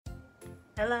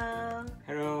Hello.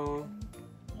 Hello.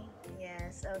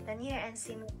 Yes. So can you hear and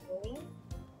see me clearly?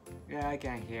 Yeah, I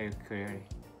can hear you clearly.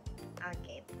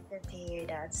 Okay, good to hear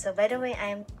that. So by the way,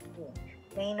 I'm Katsu.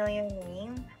 May I know your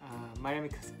name? My name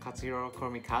is Katsuhiro. Call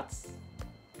me Katz.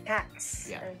 Katz.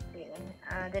 Yeah, Okay.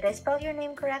 Did I spell your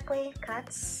name correctly?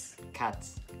 Katz.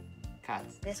 Katz.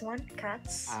 Katz. This one,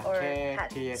 Katz or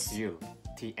Katz? KTSU.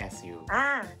 TSU.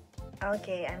 Ah.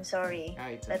 Okay. I'm sorry.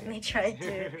 It's Let okay. me try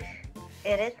to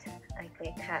edit.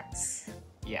 Okay, Katz.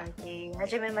 Yeah. Okay.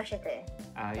 Hajimemashite.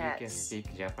 You can Katz. speak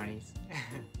Japanese.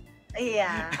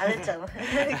 Yeah, a little.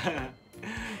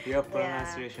 Your Yeah.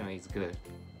 pronunciation is good.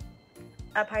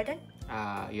 Pardon?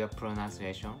 Your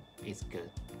pronunciation is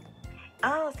good.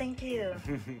 Oh, thank you.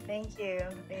 Thank you.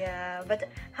 Yeah, but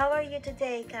how are you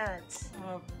today, Katz?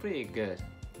 Pretty good.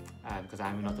 Because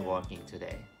I'm not Mm. working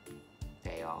today.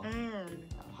 Day off. Mm.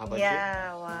 How about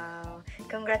Yeah, wow.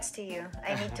 Congrats to you.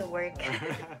 I need to work.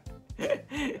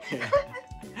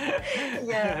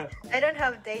 Yeah, I don't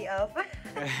have day off.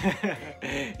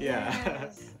 Yeah.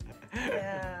 Yes.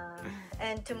 Yeah.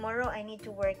 And tomorrow I need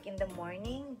to work in the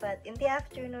morning, but in the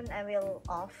afternoon I will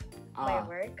off my Ah,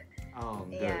 work. oh,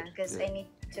 Yeah, good, because good. I need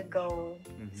to go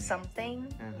Mhm. something.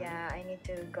 Uh-huh. Yeah, I need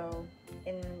to go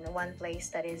in one place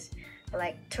that is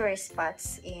like tourist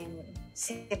spots in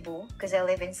Cebu because I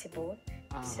live in Cebu.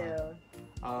 Uh-huh. So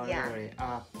Oh, yeah. really?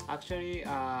 Actually,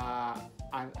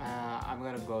 I'm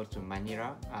gonna go to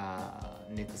Manila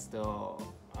next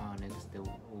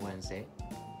Wednesday.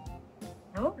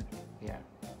 Oh, Yeah.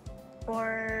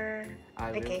 for I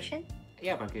will. vacation?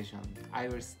 Yeah, vacation. I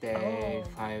will stay Oh,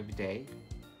 5 days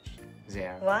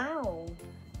there. wow.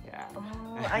 Yeah.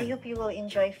 Oh, I hope you will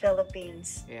enjoy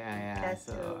Philippines. Yeah. That's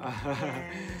So, too.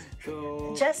 Yes.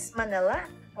 so Just Manila,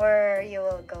 or you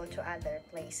will go to other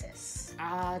places?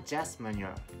 just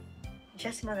Manila.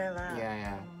 Just Manila.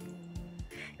 Yeah.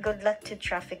 Good luck to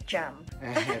traffic jam.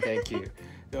 Thank you.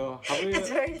 So, It's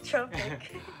very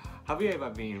traffic. have you ever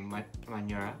been in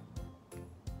Manila?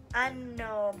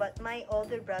 No, but my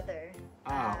older brother,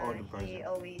 Older he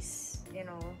brother. always,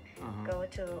 Uh-huh. go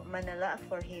to Manila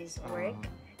for his work,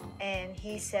 Uh-huh. and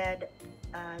he said,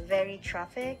 very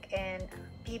traffic and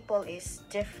people is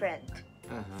different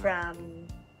Uh-huh. from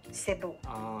Cebu.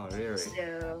 Oh, really?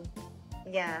 So,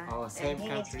 yeah, Oh, and same he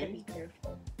needs to country? be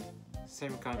careful.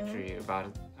 Same country,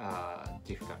 but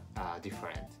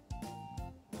different.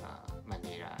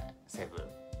 Manila, Cebu.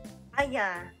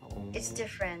 Yeah, Oh. it's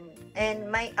different, and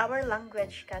our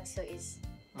language Katsu is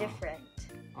different.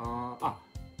 Ah,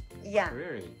 Yeah,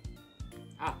 really?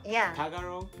 yeah,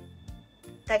 Tagalog?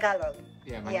 Tagalog.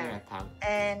 Yeah, Yeah, Manila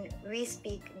and we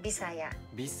speak Bisaya.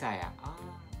 Bisaya.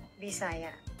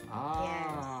 Bisaya.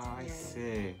 I Yes.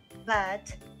 see.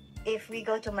 But if we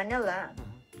go to Manila, Uh-huh.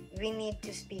 we need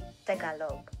to speak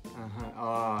Tagalog.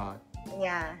 Uh-huh.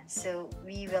 Yeah, so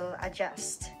we will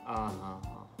adjust. Uh-huh.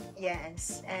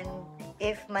 Yes, and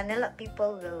if Manila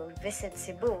people will visit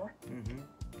Cebu, Mm-hmm.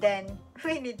 then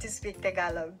we need to speak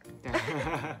Tagalog.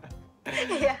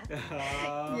 Yeah,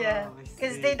 yeah,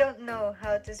 because they don't know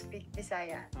how to speak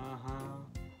Bisaya. Uh-huh.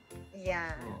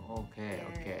 Yeah, Oh, okay.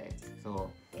 yes,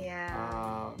 So,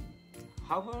 yeah.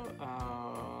 how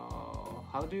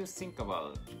do you think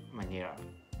about Manila?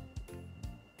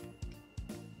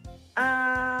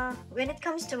 When it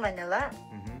comes to Manila,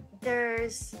 Mm-hmm.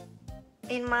 there's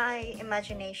in my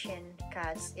imagination,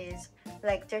 Katz, is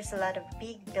like there's a lot of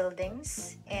big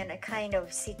buildings and a kind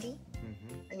of city.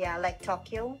 Mm-hmm. Yeah, like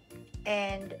Tokyo.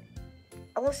 And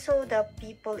also the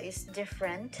people is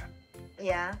different,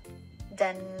 yeah,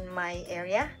 than my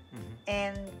area. Mm-hmm.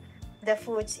 And the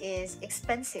foods is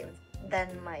expensive than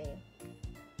my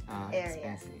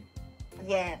area. Expensive.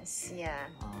 Yes, yeah.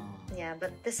 Yeah,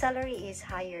 but the salary is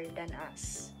higher than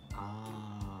us.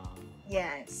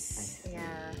 Yes, yeah.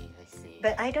 I see.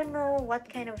 But I don't know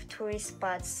what kind of tourist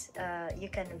spots you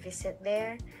can visit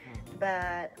there,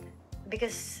 but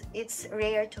because it's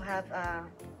rare to have a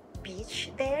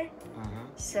beach there,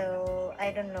 so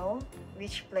I don't know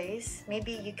which place.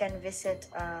 Maybe you can visit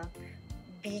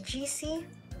BGC,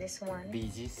 this one.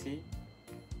 BGC?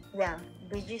 Yeah,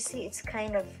 BGC, it's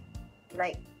kind of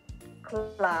like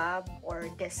club or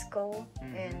disco,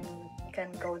 and you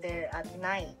can go there at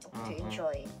night to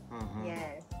enjoy.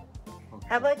 Yes.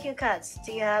 How about you, Katz?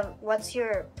 What's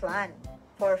your plan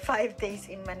for 5 days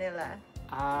in Manila?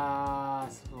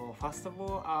 So first of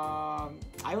all,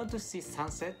 I want to see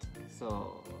sunset.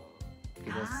 So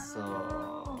because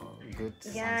good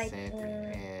Yeah, sunset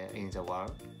in the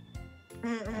world,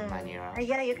 Manila.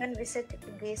 Yeah, you can visit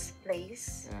this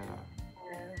place.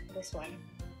 Yeah. This one,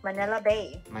 Manila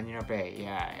Bay. Manila Bay.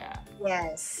 Yeah.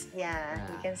 Yes, yeah,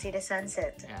 you can see the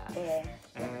sunset Yeah. there.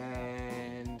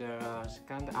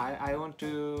 second, I want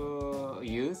to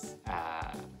use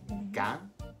gun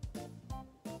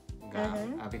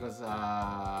because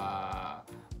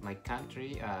my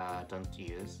country don't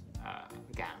use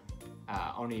gun,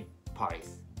 only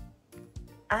Paris.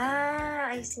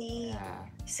 I see. Yeah.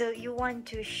 So you want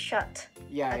to shot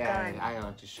Yeah, a yeah, gun? I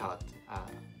want to shot.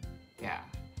 Yeah.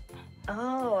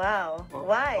 Oh, wow.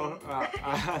 Why?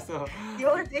 So You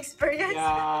want to experience?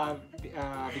 yeah,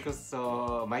 because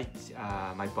my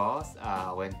boss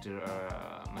went to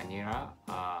Manila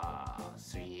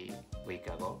 3 weeks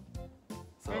ago.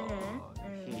 So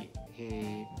he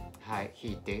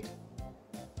did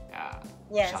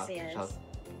Yes, shot yes.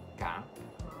 gun.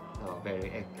 So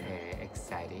very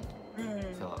excited.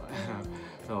 Mm, So mm.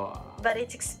 so But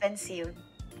it's expensive.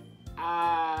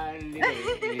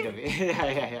 little bit.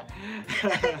 Yeah.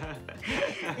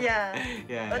 Yeah.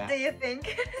 Yeah, What yeah. do you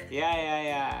think?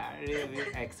 Yeah. Little bit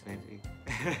expensive.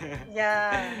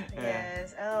 Yeah,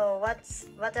 yes. Oh, what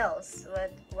else?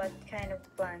 What kind of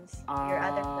plans? Your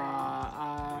other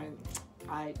plans?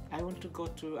 I want to go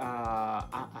to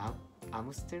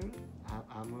Amsterdam.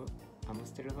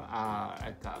 Amsterdam.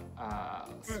 Like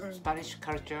Spanish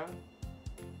culture.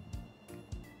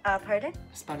 Pardon?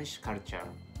 Spanish culture.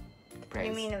 Place.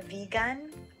 You mean vegan?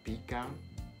 Vegan.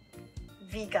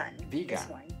 Vegan. Vegan. This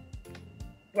one.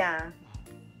 Yeah.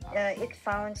 It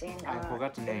found in I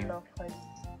forgot the name. locals.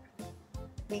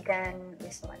 Vegan.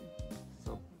 This one.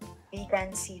 So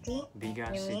Vegan city.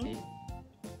 vegan You city. mean?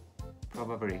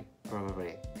 Probably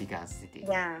vegan city.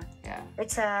 Yeah. Yeah.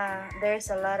 It's there's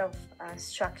a lot of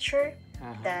structure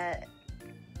that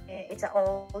it's an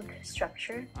old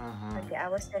structure. Okay, I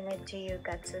will send it to you.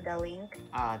 Got to the link.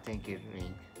 Thank you,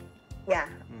 Link. Yeah.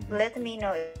 Let me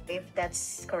know if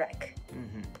that's correct.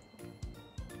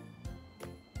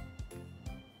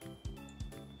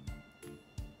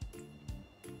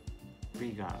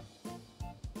 Vegan.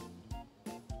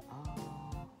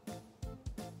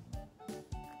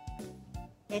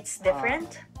 It's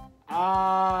different.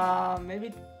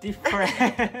 Maybe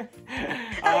different.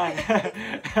 Oh,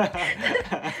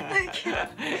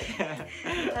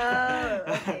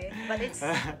 okay. But it's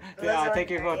yeah, thank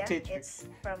you for area. teaching. It's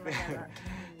from Manila.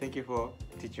 Thank you for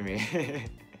teaching me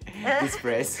this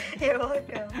place. You're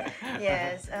welcome.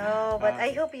 Yes. Oh, but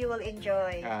I hope you will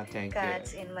enjoy Thank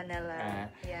cats you. in Manila.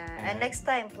 Yeah. And next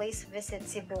time, please visit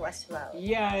Cebu as well.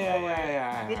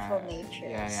 Yeah. Beautiful nature.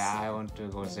 Yeah. I want to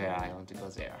go there.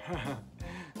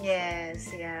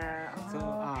 Yes. Yeah. So,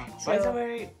 Oh. by the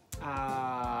way,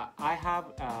 I have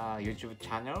a YouTube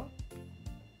channel.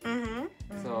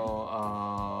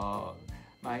 So,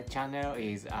 my channel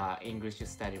is English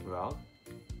Study Blog.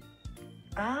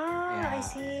 I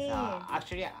see.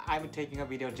 Actually, I'm taking a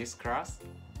video this class.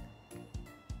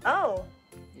 Oh,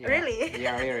 Yeah. really?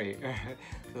 Yeah, really.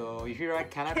 So, if you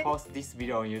like, can I post this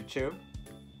video on YouTube?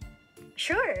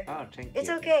 Sure. Oh, thank you. It's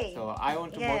okay. So, I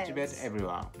want to motivate Yes.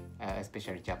 everyone,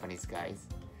 especially Japanese guys.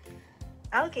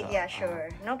 Okay, yeah, sure.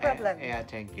 No problem. Yeah,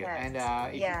 thank you. Yes. And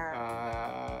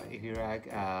Yeah. if you like,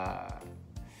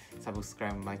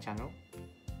 subscribe my channel.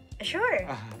 Sure.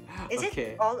 Is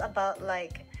Okay. it all about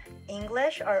like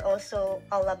English or also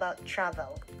all about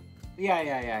travel?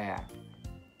 Yeah.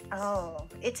 Oh,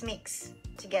 it's mixed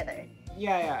together.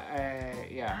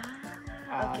 Yeah.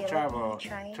 Okay, Travel. let me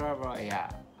try. Travel. Yeah.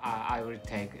 I will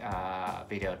take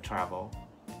video travel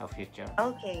of future.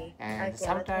 Okay. And okay,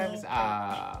 sometimes let me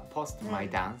post my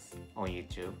dance on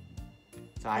YouTube.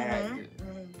 So I like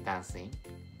dancing.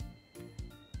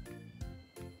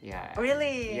 Yeah.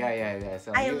 Really? Yeah.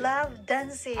 So I love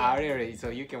dancing. really? So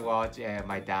you can watch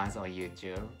my dance on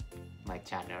YouTube, my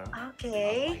channel.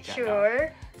 Okay, my channel.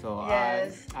 sure. So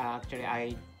Yes. actually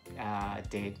I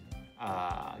did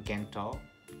Gento.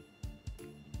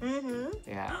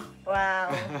 Yeah. Wow.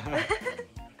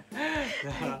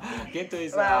 Gento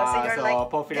is Wow, so you're like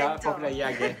popular. Gento. Popular,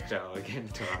 yeah, Gento. Okay.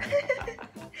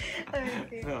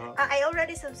 So, I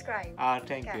already subscribed.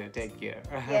 thank you.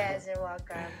 Yes, you're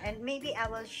welcome. And maybe I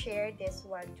will share this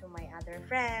one to my other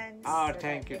friends. Oh, so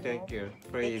thank that, you.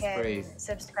 They Please, can please.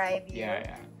 subscribe you.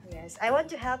 Yeah. Yes, I want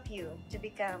to help you to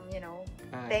become,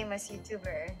 famous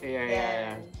YouTuber.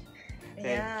 Yeah.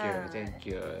 Yeah. Thank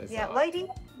you. Yeah. So, Why did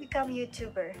you become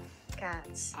YouTuber,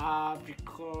 Cats?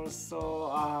 because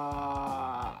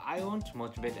I want to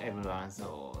motivate everyone.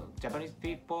 So Japanese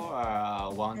people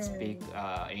want to speak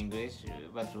English,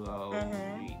 but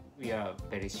we are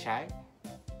very shy.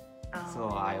 So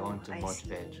I want to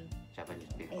motivate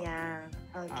Japanese people. Yeah.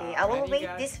 Okay. I will wait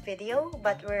this video,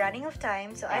 but we're running out of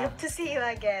time, so I hope to see you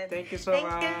again. Thank you so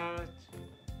Thank you. much.